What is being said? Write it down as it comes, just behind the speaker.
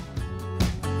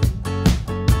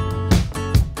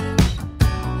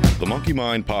the Monkey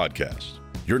Mind Podcast,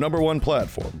 your number one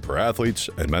platform for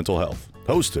athletes and mental health.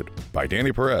 Hosted by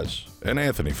Danny Perez and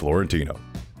Anthony Florentino.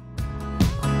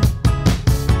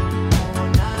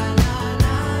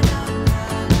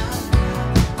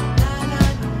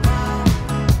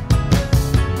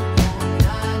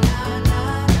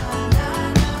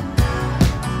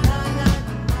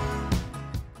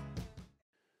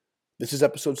 This is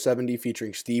episode 70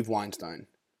 featuring Steve Weinstein.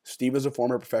 Steve is a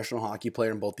former professional hockey player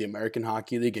in both the American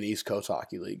Hockey League and East Coast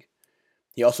Hockey League.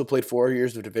 He also played 4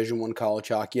 years of Division I college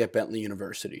hockey at Bentley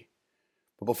University.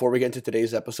 But before we get into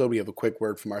today's episode, we have a quick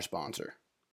word from our sponsor.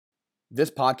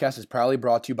 This podcast is proudly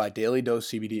brought to you by Daily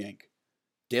Dose CBD Inc.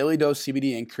 Daily Dose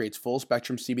CBD Inc. creates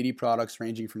full-spectrum CBD products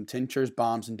ranging from tinctures,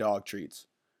 balms, and dog treats.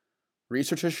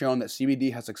 Research has shown that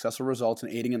CBD has successful results in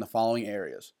aiding in the following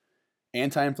areas: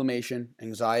 anti-inflammation,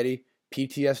 anxiety,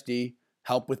 PTSD,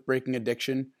 help with breaking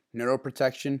addiction,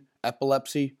 neuroprotection,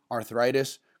 epilepsy,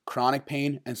 arthritis, chronic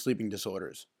pain, and sleeping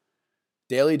disorders.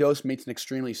 Daily Dose makes an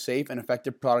extremely safe and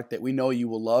effective product that we know you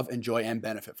will love, enjoy, and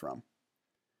benefit from.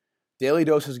 Daily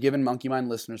Dose has given Monkey Mind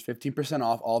listeners 15%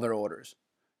 off all their orders.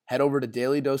 Head over to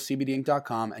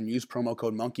dailydosecbdinc.com and use promo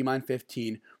code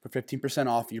MonkeyMind15 for 15%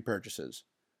 off your purchases.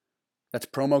 That's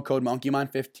promo code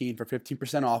MonkeyMind15 for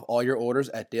 15% off all your orders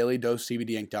at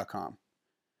dailydosecbdinc.com.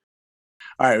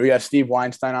 All right, we got Steve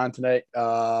Weinstein on tonight.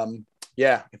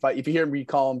 If you hear me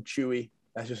call him Chewy,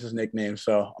 that's just his nickname,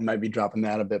 so I might be dropping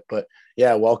that a bit. But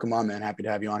yeah, welcome on, man. Happy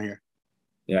to have you on here.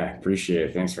 Yeah, appreciate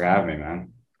it. Thanks for having me,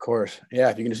 man. Of course.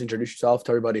 Yeah, if you can just introduce yourself,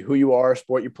 tell everybody who you are,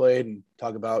 sport you played, and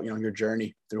talk about your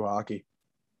journey through hockey.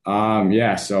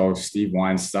 So Steve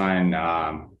Weinstein,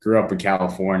 grew up in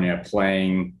California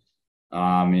playing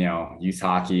youth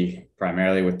hockey,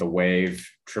 primarily with the Wave,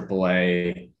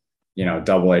 AAA, AA,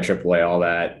 AAA, all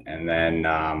that. And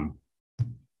then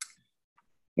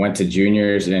went to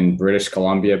juniors in British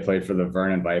Columbia, played for the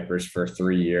Vernon Vipers for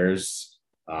 3 years.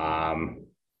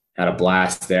 Had a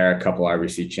blast there, a couple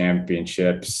RBC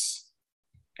championships,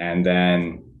 and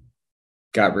then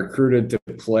got recruited to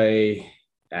play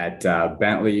at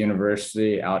Bentley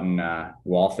University out in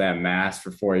Waltham, Mass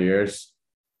for 4 years.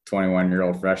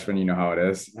 21-year-old freshman, you know how it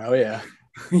is. Oh, yeah.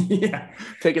 Yeah.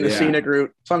 Taking the scenic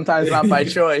route, sometimes not by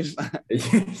choice.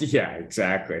 Yeah,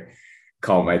 exactly.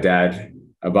 Called my dad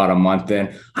about a month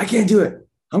in. I can't do it.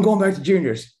 I'm going back to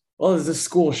juniors. Oh, this is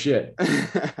school shit.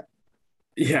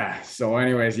 Yeah. So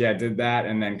anyways, did that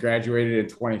and then graduated in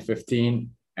 2015.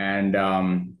 And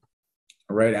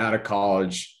right out of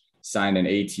college, signed an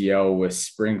ATO with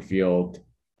Springfield,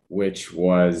 which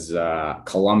was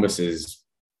Columbus's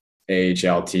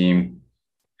AHL team.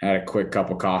 Had a quick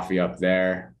cup of coffee up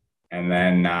there. And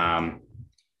then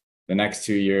the next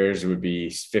 2 years would be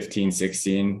 15,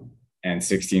 16 and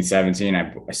 16, 17.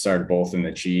 I started both in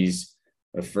the Cheese.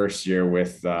 The first year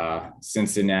with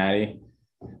Cincinnati.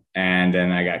 And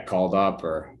then I got called up,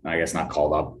 or I guess not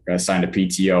called up. I signed a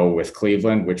PTO with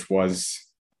Cleveland, which was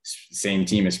the same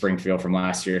team as Springfield from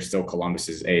last year, still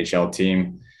Columbus's AHL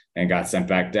team, and got sent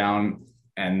back down.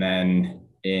 And then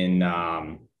in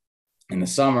the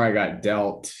summer, I got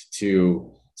dealt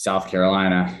to South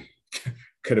Carolina.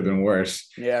 Could have been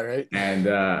worse. Yeah, right. And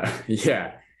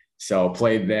so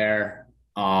played there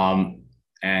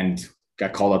and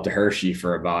got called up to Hershey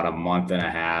for about a month and a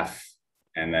half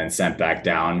and then sent back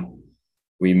down.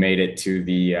 We made it to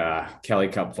the Kelly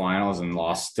Cup finals and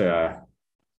lost there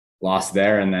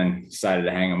and then decided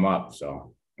to hang them up.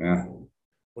 So, yeah.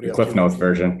 The Cliff Notes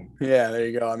version. Yeah, there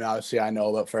you go. I mean, obviously I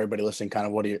know, but for everybody listening, kind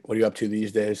of what are you up to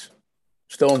these days?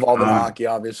 Still involved in hockey,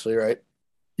 obviously, right?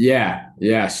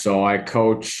 Yeah. So I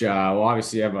coach.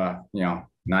 Obviously, I have a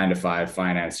 9-to-5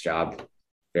 finance job.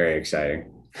 Very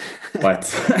exciting,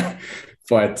 but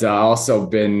also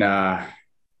been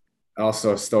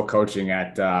also still coaching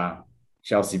at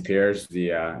Chelsea Piers,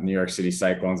 the New York City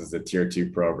Cyclones, as a Tier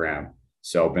 2 program.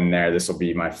 So been there. This will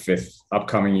be my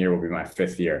upcoming year will be my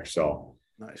 5th year. So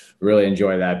nice. Really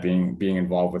enjoy that being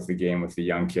involved with the game with the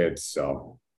young kids.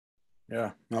 So.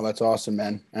 Yeah, no, that's awesome,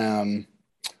 man.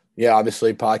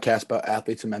 Obviously podcast about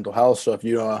athletes and mental health. So if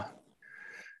you,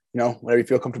 whatever you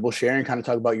feel comfortable sharing, kind of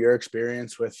talk about your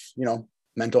experience with,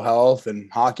 mental health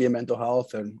and hockey and mental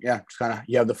health. And just kind of,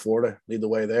 you have the floor to lead the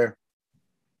way there.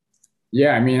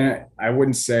 Yeah. I mean, I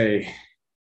wouldn't say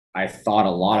I thought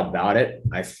a lot about it.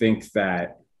 I think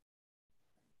that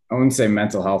I wouldn't say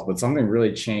mental health, but something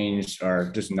really changed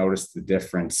or just noticed the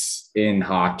difference in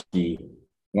hockey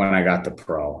when I got to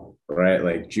pro, right?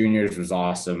 Like juniors was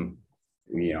awesome.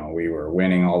 We were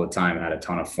winning all the time, had a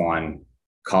ton of fun.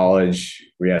 College,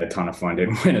 we had a ton of fun,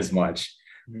 didn't win as much,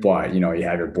 but you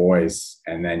have your boys,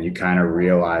 and then you kind of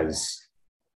realize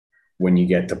when you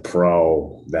get to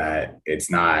pro that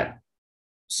it's not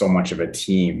so much of a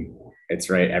team. It's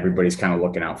right. Everybody's kind of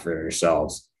looking out for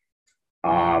themselves.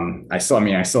 I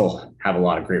still have a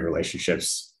lot of great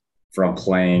relationships from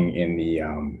playing in the,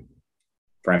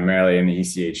 primarily in the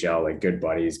ECHL, like good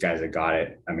buddies, guys that got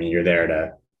it. I mean, you're there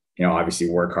to, obviously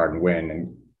work hard and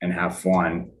win and have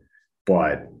fun,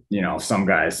 but some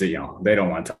guys that, they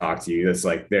don't want to talk to you. It's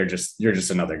like, you're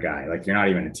just another guy. Like, you're not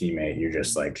even a teammate. You're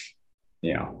just like,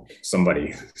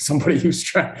 somebody who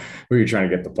you're trying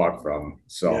to get the puck from.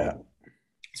 So Yeah.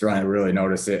 it's really, really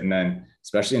notice it. And then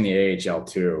especially in the AHL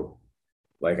too,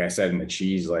 like I said, in the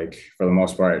cheese, like for the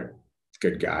most part,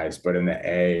 good guys, but in the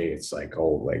A, it's like,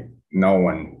 like no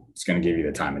one is going to give you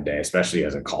the time of day, especially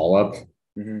as a call up.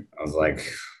 Mm-hmm. I was like,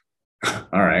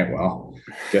 all right, well,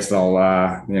 guess I'll,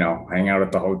 hang out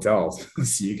at the hotel.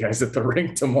 See you guys at the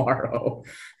rink tomorrow.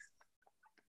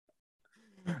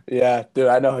 Yeah, dude,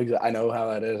 I know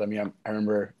how that is. I mean, I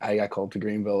remember I got called to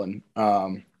Greenville, and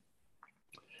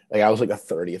like I was like the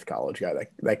 30th college guy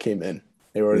that came in.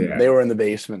 They were in the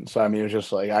basement. So I mean, it was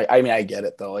just like I mean, I get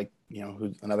it though. Like,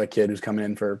 who's another kid who's coming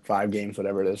in for 5 games,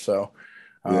 whatever it is. So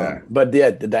but yeah,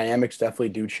 the dynamics definitely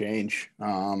do change.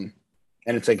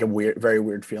 And it's like a very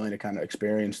weird feeling to kind of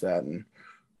experience that, and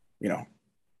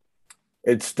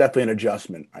it's definitely an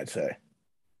adjustment, I'd say.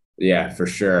 Yeah, for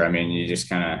sure. I mean, you just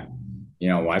kind of,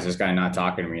 why is this guy not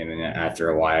talking to me? And then after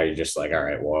a while, you're just like, all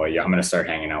right, well, yeah, I'm going to start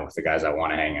hanging out with the guys I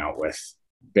want to hang out with.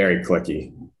 Very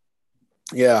cliquey.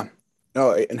 Yeah.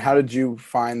 No, and how did you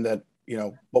find that,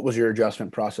 what was your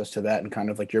adjustment process to that, and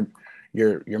kind of like your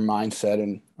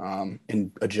mindset and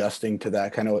in adjusting to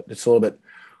that? Kind of, it's a little bit,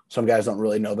 some guys don't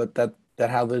really know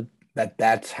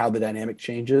that's how the dynamic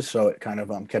changes. So it kind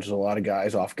of catches a lot of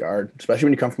guys off guard, especially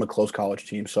when you come from a close college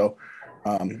team. So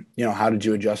how did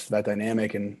you adjust to that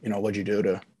dynamic, and what'd you do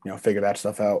to figure that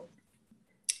stuff out?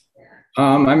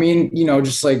 I mean,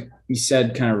 just like you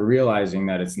said, kind of realizing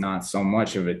that it's not so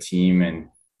much of a team. And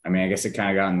I mean, I guess it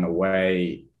kind of got in the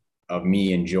way of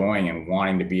me enjoying and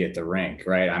wanting to be at the rink,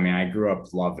 right? I mean, I grew up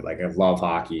I love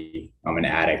hockey. I'm an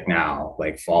addict now,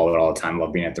 like follow it all the time,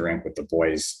 love being at the rink with the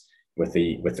boys, with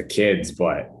the kids.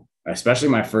 But especially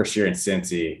my first year in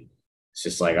Cincy, it's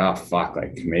just like, oh fuck,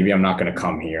 like maybe I'm not going to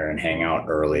come here and hang out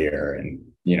earlier and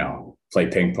play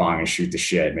ping pong and shoot the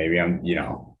shit. Maybe I'm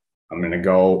going to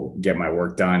go get my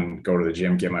work done, go to the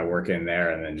gym, get my work in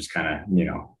there, and then just kind of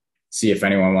see if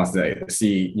anyone wants to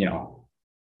see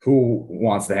who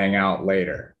wants to hang out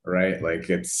later, right? Like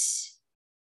it's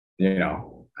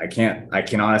I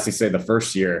can honestly say the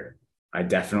first year I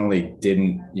definitely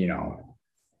didn't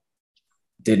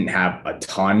have a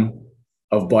ton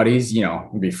of buddies,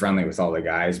 be friendly with all the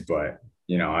guys, but,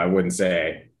 I wouldn't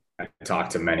say I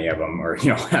talked to many of them or,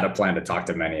 had a plan to talk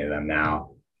to many of them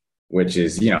now, which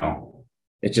is,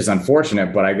 it's just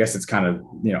unfortunate, but I guess it's kind of,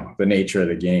 the nature of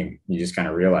the game. You just kind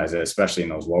of realize it, especially in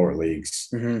those lower leagues.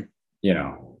 Mm-hmm.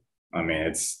 I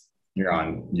mean,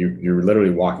 you're literally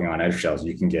walking on eggshells.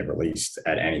 You can get released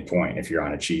at any point if you're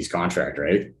on a cheese contract,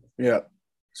 right? Yeah.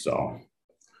 So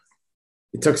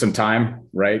it took some time,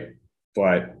 right?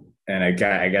 But, and I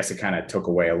guess it kind of took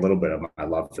away a little bit of my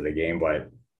love for the game, but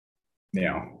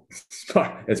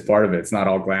it's part of it. It's not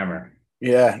all glamour.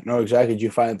 Yeah, no, exactly. Did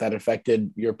you find that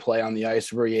affected your play on the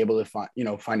ice? Were you able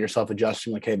to find yourself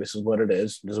adjusting, like, hey, this is what it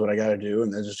is. This is what I got to do.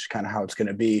 And this is just kind of how it's going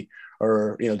to be.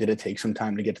 Or, did it take some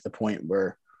time to get to the point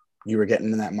where you were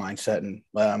getting in that mindset? And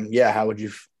how would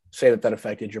you say that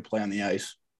affected your play on the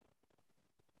ice?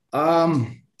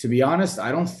 To be honest,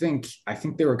 I think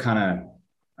they were kind of,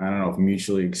 I don't know if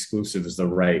mutually exclusive is the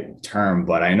right term,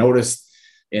 but I noticed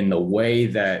in the way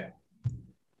that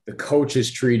the coaches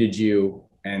treated you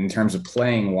and in terms of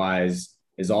playing wise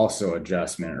is also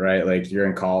adjustment, right? Like you're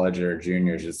in college or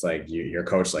juniors, it's like your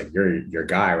coach, like you're your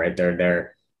guy, right?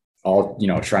 They're all,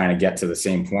 trying to get to the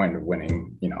same point of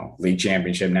winning, league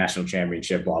championship, national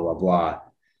championship, blah, blah, blah.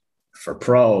 For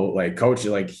pro, like coach,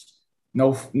 like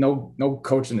no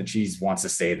coach in the cheese wants to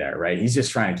stay there, right? He's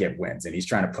just trying to get wins and he's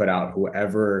trying to put out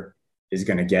whoever is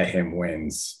going to get him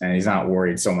wins. And he's not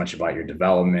worried so much about your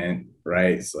development,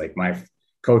 right? It's like my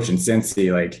coach in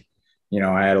Cincy, like,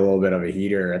 I had a little bit of a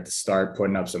heater at the start,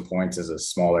 putting up some points as a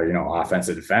smaller,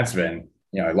 offensive defenseman.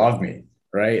 He loved me,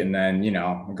 right? And then,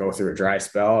 go through a dry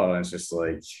spell and it's just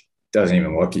like, doesn't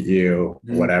even look at you,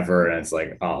 whatever. And it's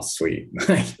like, oh, sweet.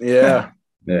 Yeah.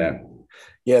 Yeah.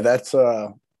 Yeah, that's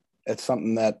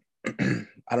something that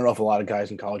I don't know if a lot of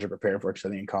guys in college are prepared for, because I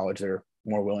think in college they're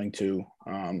more willing to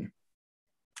kind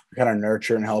of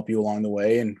nurture and help you along the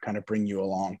way and kind of bring you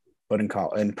along. But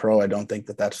in pro, I don't think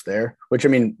that's there, which, I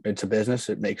mean, it's a business.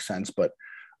 It makes sense. But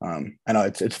I know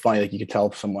it's funny. Like you could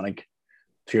tell someone like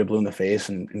till you're blue in the face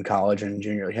in college and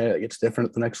junior. Like, hey, it's different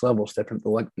at the next level. It's different at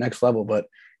the next level. But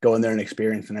going there and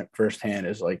experiencing it firsthand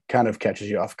is like kind of catches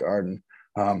you off guard. And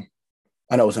I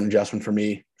know it was an adjustment for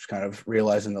me, just kind of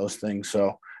realizing those things.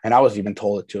 So, and I was even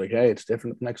told it too, like, hey, it's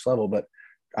different at the next level. But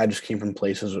I just came from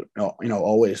places,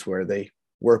 always where they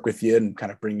work with you and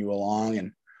kind of bring you along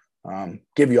and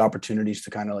give you opportunities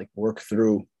to kind of like work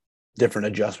through different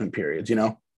adjustment periods,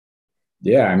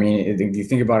 Yeah. I mean, if you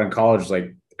think about it in college,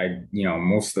 like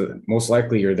most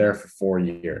likely you're there for 4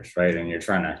 years, right? And you're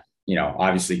trying to,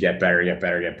 obviously get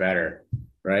better.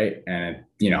 Right. And,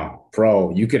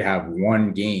 pro, you could have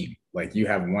one game, like you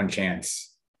have one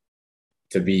chance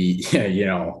to be,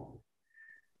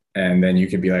 and then you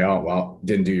could be like, oh, well,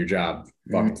 didn't do your job.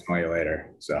 Fucking smell you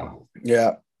later. So,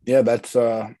 yeah, that's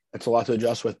a lot to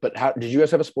adjust with. But how did you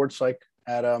guys have a sports psych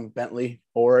at Bentley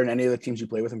or in any of the teams you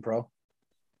play with in pro?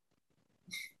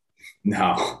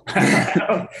 No,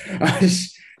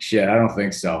 shit, I don't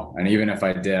think so. And even if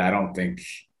I did, I don't think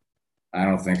I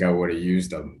would have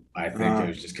used them. I think it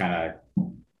was just kind of,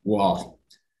 well, I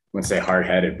wouldn't say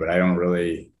hard-headed, but I don't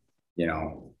really,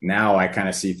 now I kind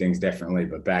of see things differently.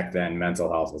 But back then,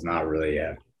 mental health was not really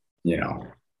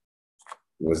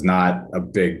was not a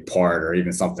big part or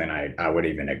even something I would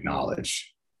even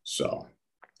acknowledge. So,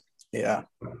 yeah.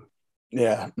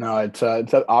 No, it's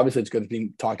obviously it's good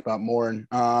being talked about more. And,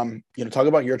 talk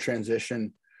about your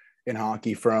transition in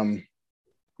hockey from,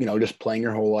 just playing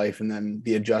your whole life and then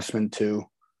the adjustment to,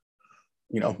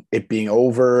 it being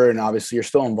over. And obviously you're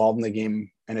still involved in the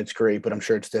game and it's great, but I'm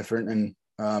sure it's different. And,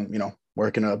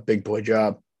 working a big boy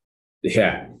job.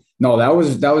 Yeah, no, that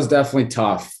was definitely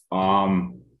tough.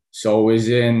 So it was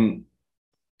in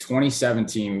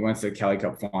 2017. We went to the Kelly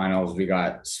Cup Finals. We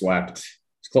got swept.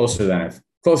 It's closer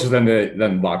than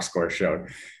the box score showed,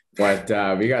 but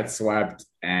we got swept.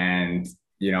 And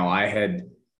I had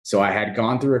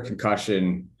gone through a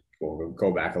concussion. We'll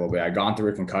go back a little bit. I'd gone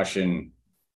through a concussion,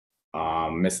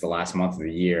 missed the last month of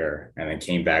the year, and then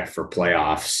came back for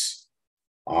playoffs.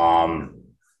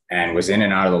 And was in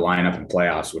and out of the lineup in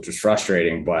playoffs, which was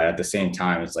frustrating. But at the same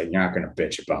time, it's like, you're not going to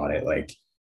bitch about it. Like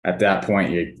at that point,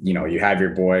 you have your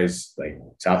boys like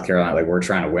South Carolina, like we're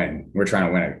trying to win. We're trying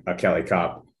to win a Kelly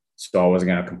Cup. So I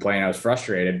wasn't going to complain. I was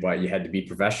frustrated, but you had to be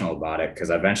professional about it because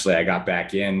eventually I got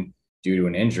back in due to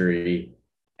an injury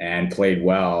and played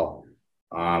well.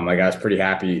 I was pretty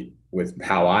happy with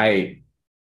how I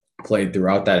played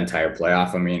throughout that entire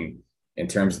playoff. I mean, in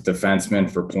terms of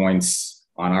defensemen for points,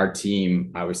 on our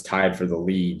team, I was tied for the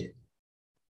lead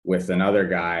with another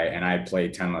guy and I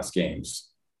played 10 less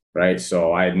games. Right.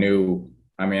 So I knew,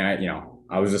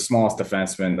 I was the smallest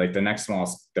defenseman, like the next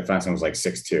smallest defenseman was like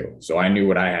 6'2". So I knew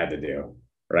what I had to do.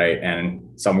 Right.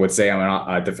 And some would say I'm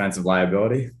a defensive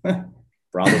liability,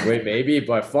 probably, maybe,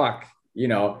 but fuck,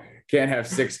 can't have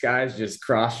 6 guys just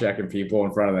cross-checking people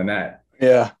in front of the net.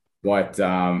 Yeah. But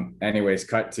anyways,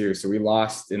 cut to, so we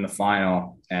lost in the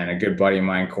final and a good buddy of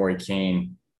mine, Corey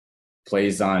Kane,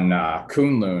 plays on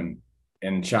Kunlun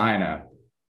in China.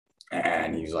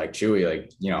 And he's like, Chewy,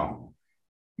 like,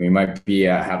 we might be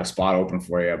have a spot open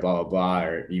for you, blah, blah, blah,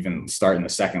 or even start in the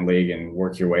second league and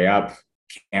work your way up.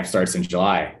 Camp starts in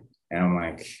July. And I'm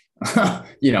like,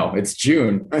 it's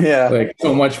June. Yeah. Like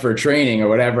so much for training or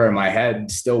whatever. And my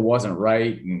head still wasn't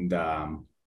right. And,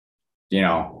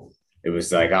 it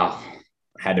was like, I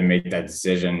had to make that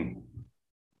decision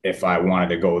if I wanted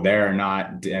to go there or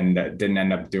not. And didn't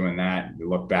end up doing that.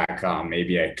 Look back,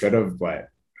 maybe I could have, but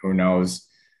who knows?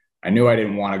 I knew I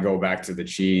didn't want to go back to the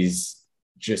cheese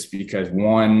just because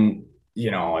one,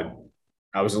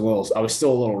 I was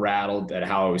still a little rattled at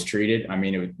how I was treated. I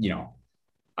mean,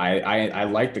 I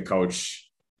liked the coach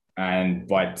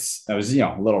but I was,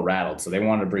 a little rattled. So they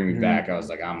wanted to bring me back. I was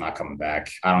like, I'm not coming back.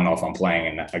 I don't know if I'm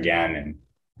playing again. And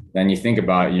then you think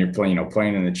about it, you're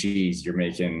playing in the cheese, you're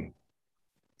making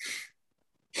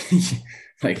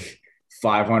like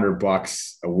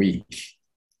 $500 a week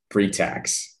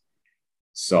pre-tax.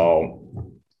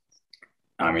 So,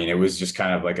 I mean, it was just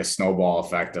kind of like a snowball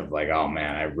effect of like, oh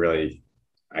man,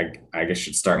 I guess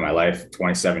should start my life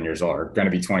 27 years old, or going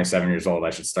to be 27 years old.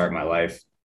 I should start my life.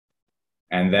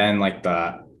 And then like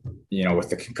with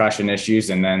the concussion issues.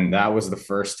 And then that was the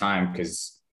first time,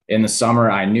 because in the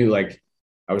summer I knew like,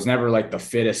 I was never like the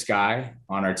fittest guy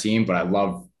on our team, but I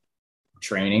loved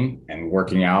training and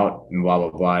working out and blah,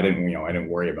 blah, blah. I didn't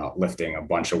worry about lifting a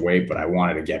bunch of weight, but I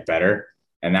wanted to get better.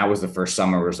 And that was the first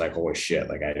summer where it was like, holy shit,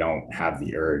 like I don't have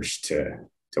the urge to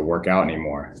work out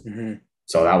anymore. Mm-hmm.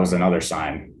 So that was another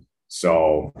sign.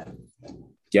 So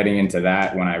getting into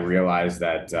that, when I realized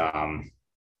that,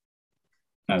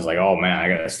 I was like, oh man, I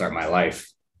got to start my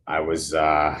life. I was,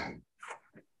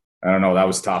 I don't know. That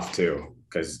was tough too,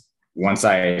 because once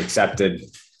I accepted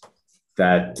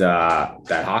that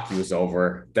that hockey was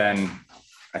over, then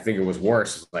I think it was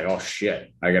worse. Like, oh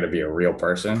shit, I got to be a real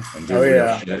person and do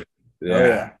real shit. Yeah. Oh,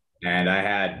 yeah. And I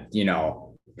had,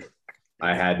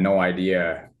 I had no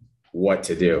idea what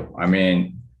to do. I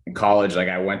mean, in college, like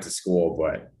I went to school,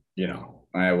 but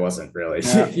I wasn't really,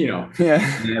 Yeah.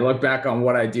 And I look back on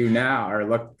what I do now,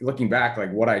 or looking back,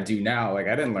 like what I do now, like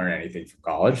I didn't learn anything from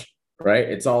college, right?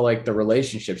 It's all like the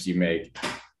relationships you make.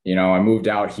 I moved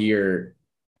out here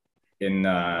in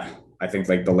I think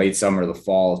like the late summer, the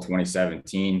fall of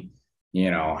 2017.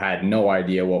 Had no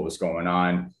idea what was going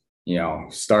on.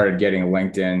 Started getting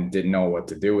LinkedIn, didn't know what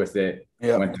to do with it.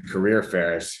 Yep. Went to career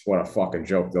fairs. What a fucking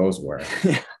joke those were.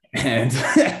 Yeah. And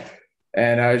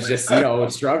and I was just,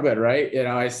 struggling, right?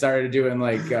 I started doing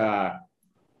like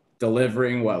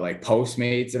delivering like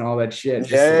Postmates and all that shit.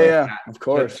 Yeah, of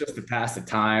course. Just to pass the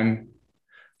time.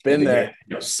 Been there.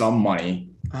 Get, some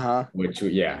money, which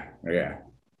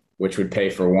would pay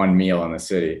for one meal in the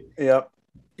city. Yep.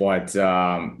 But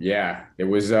it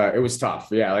was tough.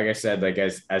 Yeah, like I said, like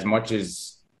as much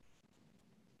as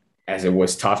it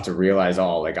was tough to realize,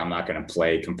 like I'm not going to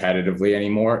play competitively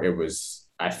anymore.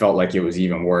 I felt like it was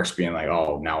even worse being like,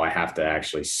 oh, now I have to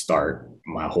actually start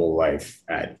my whole life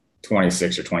at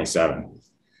 26 or 27.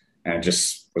 And I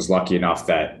just was lucky enough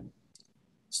that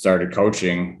started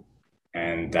coaching,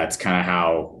 and that's kind of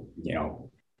how,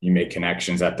 you make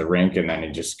connections at the rink, and then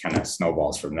it just kind of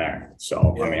snowballs from there.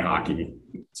 So, yeah. I mean, hockey,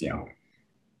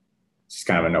 it's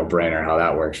kind of a no-brainer how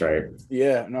that works, right?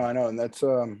 Yeah, no, I know. And that's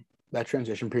that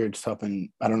transition period is tough, and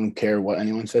I don't care what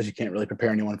anyone says. You can't really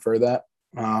prepare anyone for that.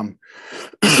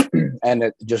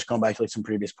 And just going back to like some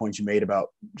previous points you made about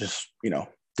just,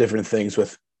 different things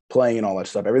with playing and all that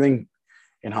stuff, everything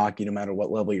in hockey, no matter what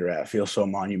level you're at, feels so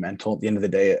monumental. At the end of the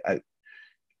day,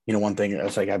 one thing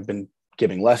is like I've been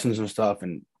giving lessons and stuff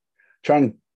and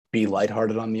trying to be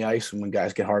lighthearted on the ice. And when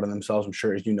guys get hard on themselves, I'm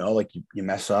sure, as like you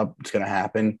mess up, it's going to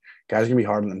happen. Guys are going to be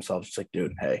hard on themselves. It's like,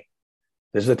 dude, hey,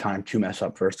 this is the time to mess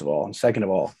up, first of all. And second of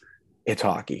all, it's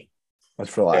hockey.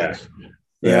 Let's relax. Yeah.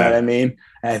 You know what I mean?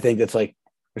 And I think that's like,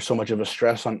 there's so much of a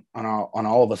stress on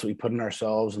all of us that we put in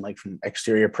ourselves, and like from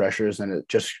exterior pressures, and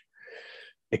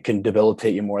it can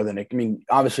debilitate you more than it. I mean,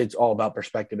 obviously it's all about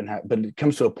perspective, but it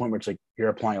comes to a point where it's like you're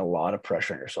applying a lot of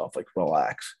pressure on yourself. Like,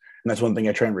 relax. And that's one thing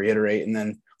I try and reiterate. And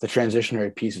then the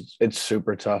transitionary piece, it's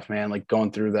super tough, man. Like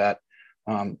going through that,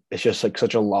 it's just like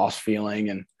such a lost feeling,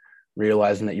 and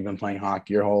realizing that you've been playing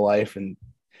hockey your whole life, and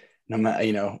no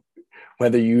matter,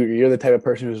 whether you're the type of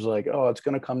person who's like, oh, it's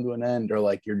going to come to an end, or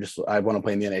like you're just, I want to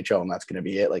play in the NHL and that's going to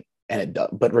be it. Like, and it does,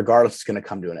 but regardless, it's going to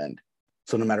come to an end.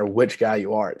 So no matter which guy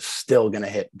you are, it's still going to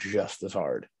hit just as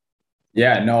hard.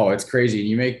 Yeah, no, it's crazy.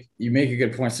 You make a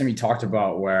good point. Somebody talked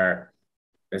about where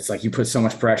it's like you put so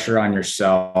much pressure on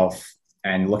yourself,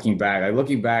 and looking back,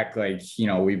 like,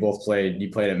 we both played, you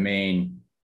played at Maine,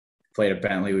 played at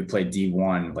Bentley, we played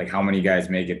D1. Like, how many guys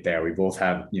make it there? We both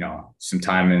have, some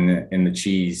time in the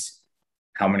cheese.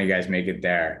 How many guys make it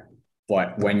there?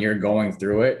 But when you're going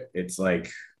through it, it's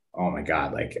like, oh my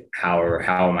God, like how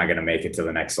am I going to make it to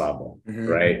the next level? Mm-hmm.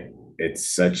 Right.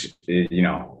 It's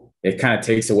it kind of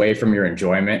takes away from your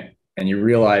enjoyment, and you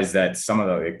realize that some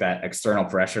of that external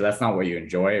pressure, that's not what you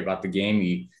enjoy about the game.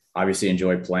 You obviously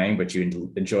enjoy playing, but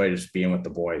you enjoy just being with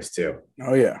the boys too.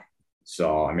 Oh yeah.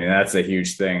 So, I mean, that's a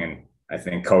huge thing. And I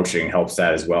think coaching helps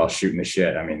that as well, shooting the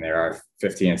shit. I mean, there are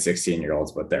 15 and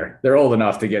 16-year-olds, but they're old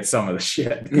enough to get some of the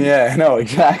shit. Yeah, no,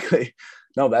 exactly.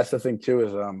 No, that's the thing too,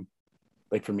 is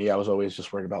like for me, I was always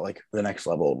just worried about like the next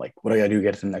level. Like, what do I gotta do to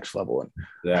get to the next level? And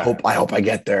yeah. I hope I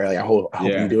get there. Like, I hope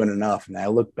I'm doing enough. And I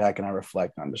look back and I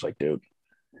reflect, and I'm just like, dude,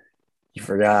 you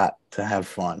forgot to have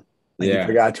fun. Like, you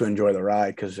forgot to enjoy the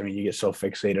ride. Cause I mean, you get so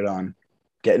fixated on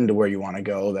getting to where you want to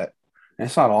go that, and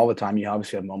it's not all the time. You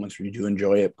obviously have moments where you do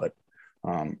enjoy it, but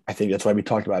I think that's why we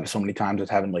talked about it so many times, as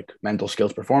having like mental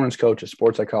skills performance coaches,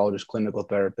 sports psychologists, clinical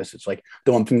therapists. It's like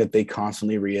the one thing that they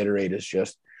constantly reiterate is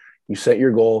just, you set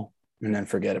your goal and then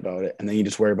forget about it. And then you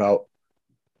just worry about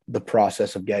the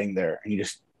process of getting there, and you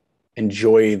just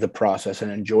enjoy the process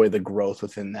and enjoy the growth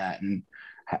within that. And,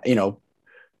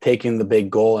 taking the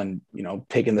big goal and,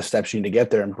 taking the steps you need to get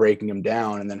there and breaking them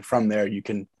down. And then from there, you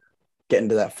can get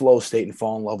into that flow state and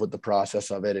fall in love with the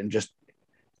process of it, and just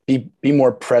be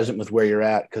more present with where you're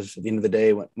at. Because at the end of the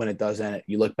day, when it does end,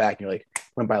 you look back and you're like,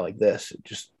 went by like this. It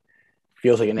just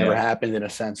feels like it never happened in a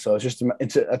sense. So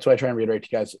that's why I try and reiterate to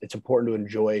you guys. It's important to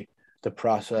enjoy the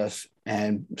process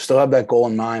and still have that goal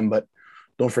in mind, but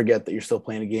don't forget that you're still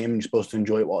playing a game and you're supposed to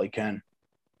enjoy it while you can.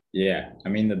 Yeah. I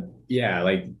mean,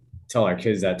 like tell our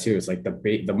kids that too. It's like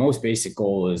the most basic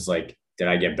goal is like did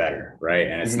I get better? Right.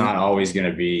 And it's not always going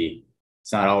to be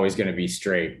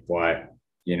straight, but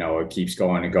it keeps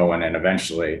going and going. And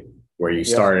eventually where you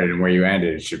started and where you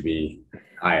ended, it should be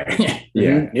higher.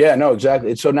 Yeah. Yeah, no,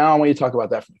 exactly. So now I want you to talk about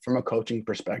that from a coaching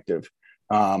perspective.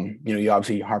 You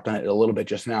obviously harped on it a little bit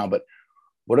just now, but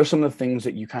what are some of the things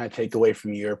that you kind of take away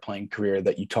from your playing career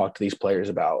that you talk to these players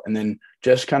about? And then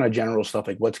just kind of general stuff,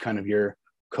 like what's kind of your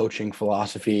coaching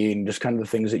philosophy and just kind of the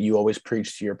things that you always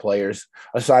preach to your players,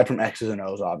 aside from X's and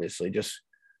O's, obviously, just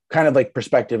kind of like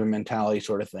perspective and mentality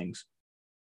sort of things.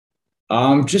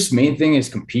 Just main thing is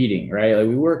competing, right? Like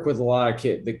we work with a lot of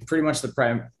kids. Pretty much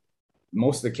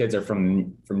most of the kids are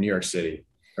from New York City,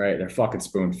 right? They're fucking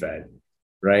spoon fed,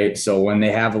 right? So when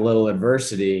they have a little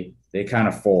adversity, they kind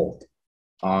of fold.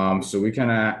 So we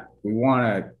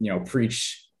want to,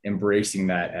 preach embracing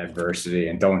that adversity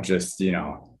and don't just,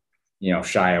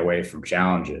 shy away from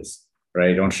challenges,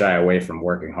 right? Don't shy away from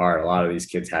working hard. A lot of these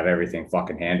kids have everything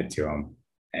fucking handed to them.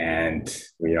 And,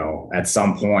 at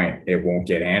some point it won't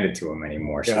get handed to them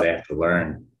anymore. So they have to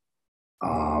learn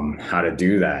how to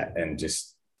do that and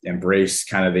just embrace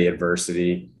kind of the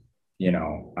adversity.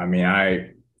 I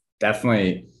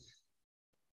definitely,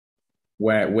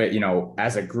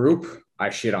 as a group, I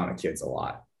shit on the kids a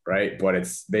lot, right? But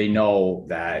they know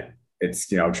that it's,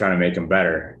 trying to make them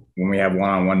better. When we have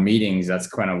one-on-one meetings, that's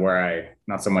kind of where I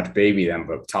not so much baby them,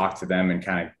 but talk to them and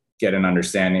kind of get an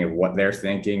understanding of what they're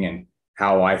thinking and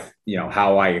how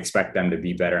I expect them to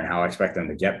be better and how I expect them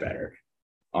to get better.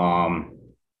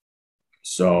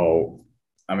 So,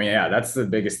 that's the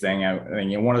biggest thing.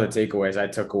 One of the takeaways I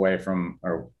took away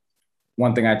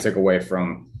one thing I took away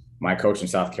from my coach in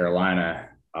South Carolina,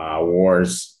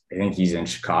 Wars, I think he's in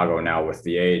Chicago now with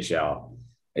the AHL,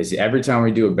 is every time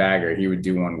we do a bagger, he would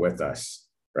do one with us.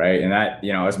 Right. And that,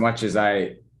 as much as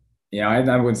I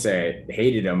wouldn't say I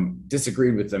hated him,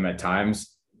 disagreed with him at times.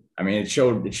 It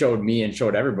showed me and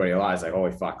showed everybody a lot. It's like,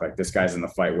 holy fuck, like this guy's in the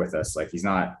fight with us. Like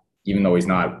even though he's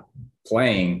not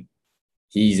playing,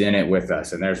 he's in it with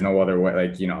us. And there's no other way.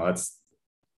 Like, that's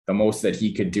the most that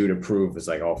he could do to prove is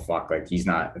like, oh fuck, like it's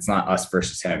not us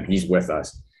versus him. He's with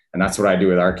us. And that's what I do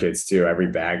with our kids too.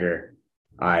 Every bagger,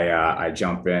 I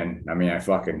jump in. I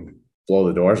fucking blow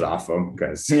the doors off them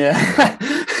because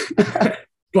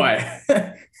but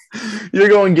you're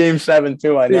going game 7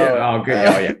 too. I know. Yeah, oh, good.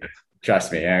 Oh yeah.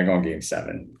 Trust me. I'm going game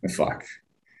 7. Fuck.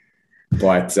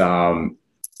 But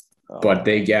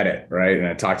they get it. Right. And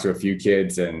I talked to a few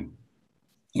kids and,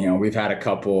 we've had a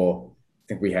couple, I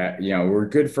think we had, we're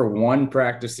good for one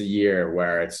practice a year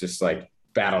where it's just like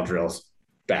battle drills,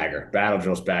 bagger, battle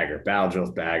drills, bagger, battle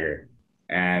drills, bagger.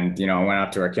 And, I went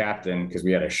out to our captain because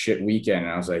we had a shit weekend.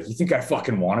 And I was like, you think I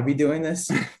fucking want to be doing this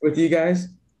with you guys?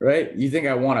 Right? You think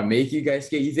I want to make you guys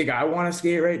skate? You think I want to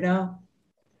skate right now?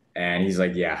 And he's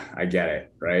like, yeah, I get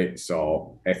it. Right.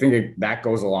 So I think that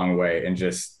goes a long way and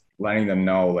just letting them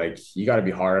know, like, you got to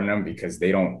be hard on them because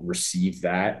they don't receive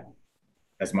that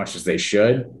as much as they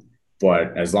should.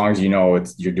 But as long as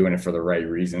you're doing it for the right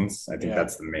reasons, I think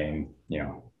that's the main,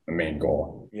 the main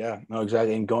goal. Yeah, no,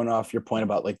 exactly. And going off your point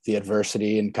about like the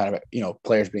adversity and kind of,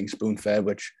 players being spoon fed,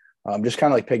 which just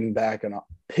kind of like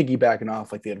piggybacking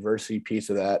off like the adversity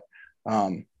piece of that.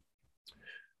 I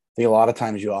think a lot of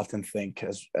times you often think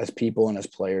as people and as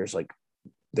players, like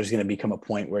there's going to become a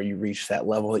point where you reach that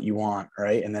level that you want.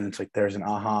 Right. And then it's like, there's an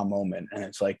aha moment and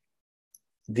it's like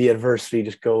the adversity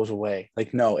just goes away.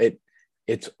 Like, no,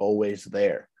 it's always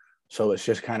there. So it's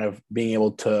just kind of being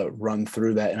able to run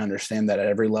through that and understand that at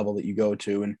every level that you go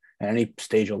to and at any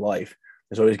stage of life,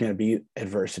 there's always going to be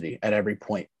adversity at every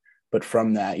point. But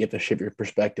from that, you have to shift your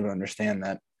perspective and understand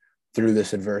that through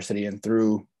this adversity and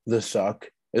through the suck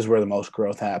is where the most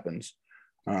growth happens.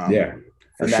 For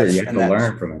sure. You have to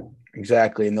learn from it.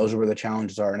 Exactly. And those are where the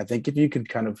challenges are. And I think if you can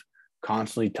kind of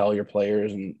constantly tell your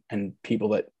players and people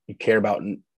that you care about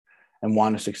and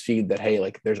want to succeed that, hey,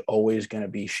 like there's always going to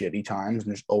be shitty times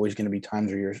and there's always going to be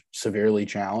times where you're severely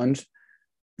challenged,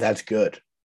 that's good.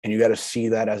 And you got to see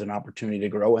that as an opportunity to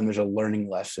grow. And there's a learning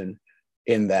lesson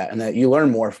in that, and that you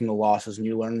learn more from the losses and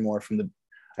you learn more from the,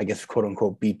 I guess, quote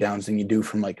unquote, beat downs than you do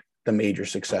from like the major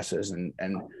successes and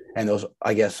those,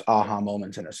 I guess, aha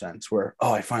moments in a sense where,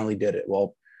 oh, I finally did it.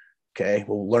 Well, okay,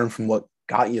 we'll learn from what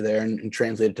got you there and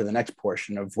translate it to the next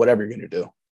portion of whatever you're going to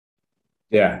do.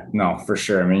 Yeah, no, for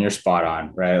sure. You're spot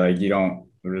on, right? Like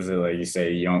like you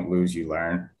say, you don't lose, you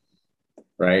learn,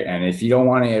 right? And if you don't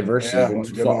want any adversity,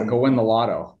 go win the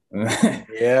lotto.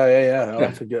 Yeah. No,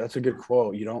 that's a good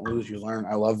quote. You don't lose, you learn.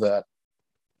 I love that.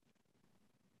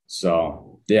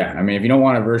 So yeah, if you don't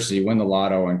want adversity, win the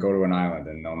lotto and go to an island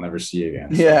and they'll never see you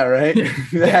again. So. Yeah, right.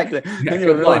 Exactly. Then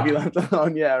you'll really be left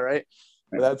alone. Yeah, right.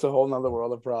 That's a whole nother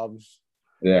world of problems.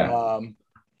 Yeah.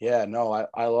 Yeah, no,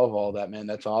 I love all that, man.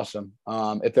 That's awesome.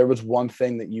 If there was one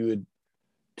thing that you would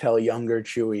tell younger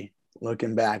Chewy,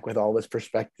 looking back with all this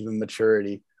perspective and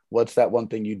maturity, what's that one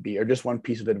thing you'd be, or just one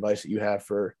piece of advice that you have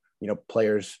for,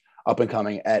 players up and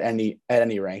coming at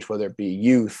any ranks, whether it be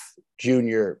youth,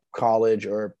 junior, college,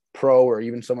 or pro, or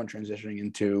even someone transitioning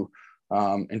into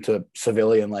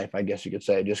civilian life, I guess you could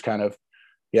say. Just kind of,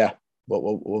 yeah, what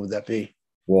would that be?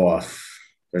 Well,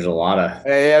 there's a lot of.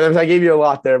 Yeah, I gave you a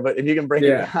lot there, but if you can break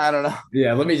it, I don't know.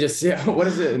 Yeah, let me just see. What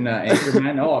is it in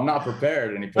Anchorman? Oh, I'm not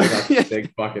prepared. And he pulls out the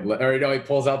big fucking, he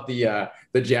pulls out the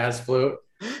jazz flute.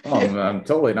 Oh, I'm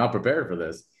totally not prepared for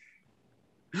this.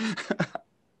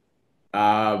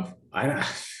 I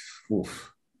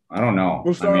don't know.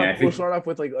 We'll start off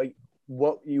with like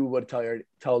what you would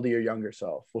tell to your younger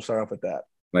self. We'll start off with that.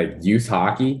 Like youth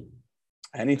hockey?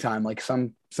 Anytime, like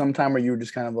some time where you were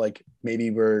just kind of like,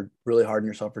 maybe were really hard on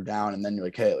yourself or down, and then you're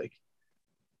like, hey, like,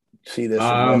 see this,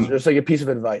 just like a piece of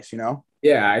advice,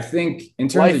 Yeah, I think in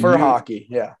terms life of for hockey.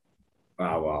 Yeah.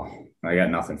 Oh, well, I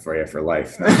got nothing for you for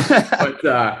life.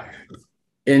 But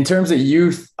in terms of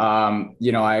youth,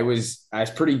 I was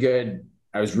pretty good.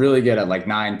 I was really good at like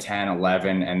 9, 10,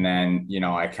 11. And then,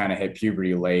 I kind of hit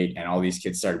puberty late, and all these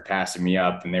kids started passing me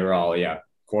up, and they were all,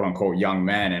 quote unquote, young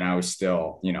men. And I was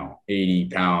still, 80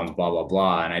 pounds, blah, blah,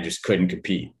 blah. And I just couldn't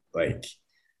compete. Like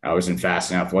I wasn't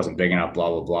fast enough, wasn't big enough, blah,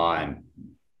 blah, blah.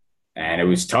 And it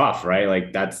was tough, right?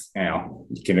 Like that's,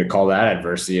 you can call that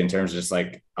adversity in terms of just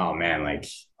like, oh man, like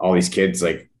all these kids,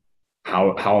 like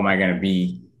how am I going to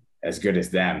be as good as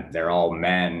them? They're all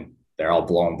men. They're all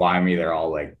blowing by me. They're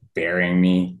all like burying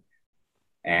me.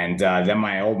 And then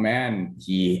my old man,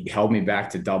 he held me back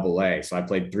to AA. So I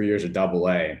played 3 years of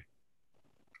AA,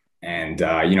 and,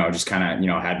 just kind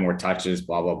of, had more touches,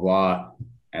 blah, blah, blah.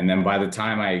 And then by the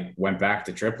time I went back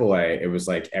to AAA, it was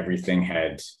like everything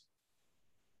had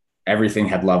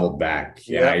leveled back.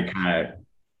 Yeah. I kind of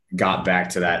got back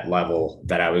to that level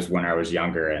that I was when I was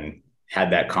younger and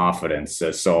had that confidence.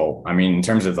 So, I mean, in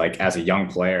terms of like, as a young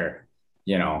player,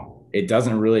 it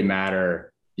doesn't really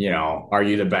matter, are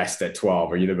you the best at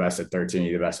 12? Are you the best at 13? Are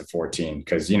you the best at 14?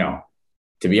 Because,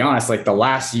 to be honest, like the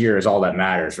last year is all that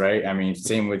matters, right? I mean,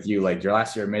 same with you, like your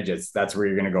last year midgets, that's where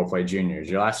you're going to go play juniors.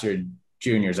 Your last year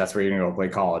juniors, that's where you're going to go play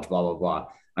college, blah, blah, blah.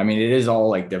 I mean, it is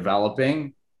all like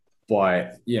developing,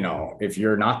 but, if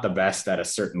you're not the best at a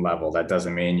certain level, that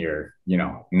doesn't mean you're,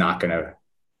 not going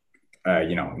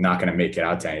to make it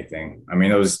out to anything. I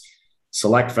mean, those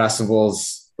select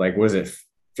festivals, like, was it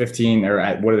 15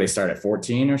 or what do they start at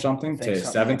 14 or something to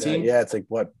 17? Like yeah. It's like,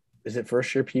 what is it?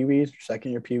 First year Pee-wees,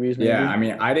 second year Pee-wees? Maybe? Yeah. I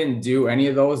mean, I didn't do any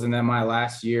of those. And then my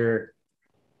last year,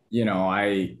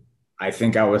 I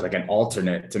think I was like an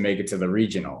alternate to make it to the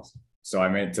regionals. So I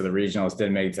made it to the regionals,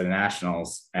 didn't make it to the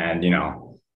nationals, and,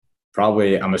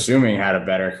 probably, I'm assuming, had a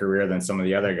better career than some of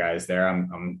the other guys there.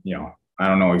 I'm I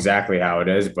don't know exactly how it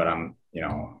is, but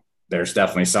there's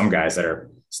definitely some guys that are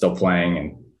still playing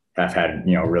and have had,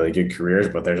 really good careers,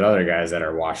 but there's other guys that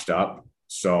are washed up.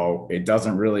 So it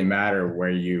doesn't really matter where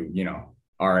you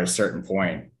are at a certain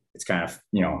point. It's kind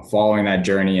of, following that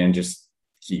journey and just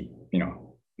keep,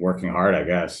 working hard, I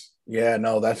guess. Yeah,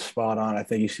 no, that's spot on. I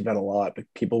think you see that a lot. But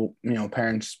people,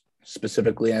 parents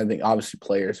specifically, and I think obviously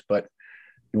players, but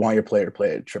you want your player to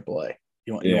play at AAA.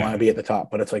 You want to be at the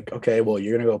top, but it's like, okay, well,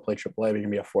 you're going to go play AAA, but you're going to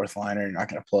be a fourth liner. You're not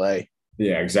going to play.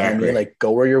 Yeah, exactly. And like,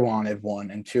 go where you're wanted,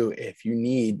 1, and 2, if you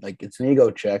need, like, it's an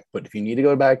ego check, but if you need to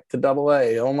go back to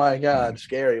AA, oh my God,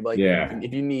 scary. But like,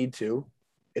 if you need to,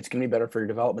 it's going to be better for your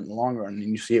development in the long run. And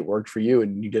you see it worked for you,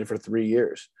 and you did it for 3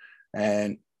 years.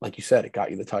 And like you said, it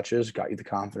got you the touches, got you the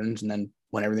confidence. And then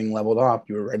when everything leveled off,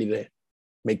 you were ready to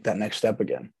make that next step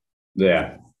again.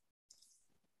 Yeah.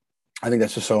 I think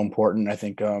that's just so important. I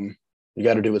think you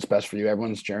got to do what's best for you.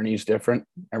 Everyone's journey is different.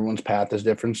 Everyone's path is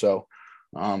different. So,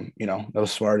 that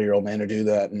was smart of your old man to do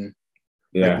that. And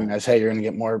recognize, hey, you're going to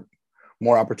get more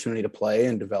opportunity to play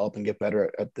and develop and get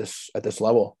better at this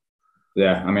level.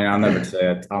 Yeah. I mean, I'll never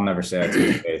say it to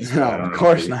your face. No, of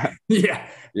course not. Yeah.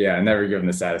 I never give them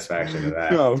the satisfaction of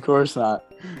that. No, of course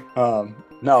not.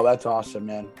 No, that's awesome,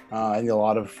 man. I think a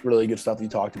lot of really good stuff you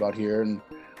talked about here. And,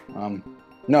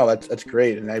 no, that's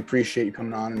great. And I appreciate you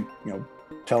coming on and,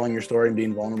 telling your story and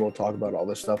being vulnerable to talk about all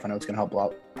this stuff. I know it's going to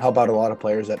help out a lot of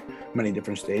players at many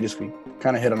different stages. We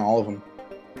kind of hit on all of them.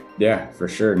 Yeah, for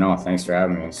sure. No, thanks for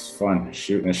having me. It's fun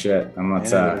shooting the shit. I'm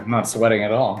not sweating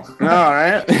at all. No,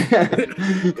 right?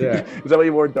 Yeah. Is that why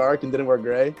you wore dark and didn't wear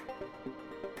gray?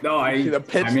 No, I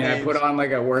put on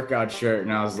like a workout shirt,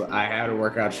 and I had a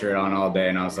workout shirt on all day,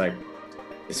 and I was like,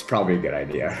 It's probably a good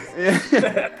idea.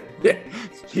 Yeah.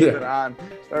 Keep it on.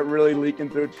 Start really leaking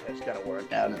through. Just gotta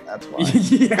work out, and that's why.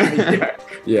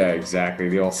 Yeah, exactly.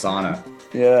 The old sauna.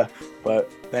 Yeah,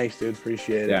 but thanks, dude.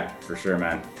 Appreciate it. Yeah, for sure,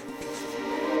 man.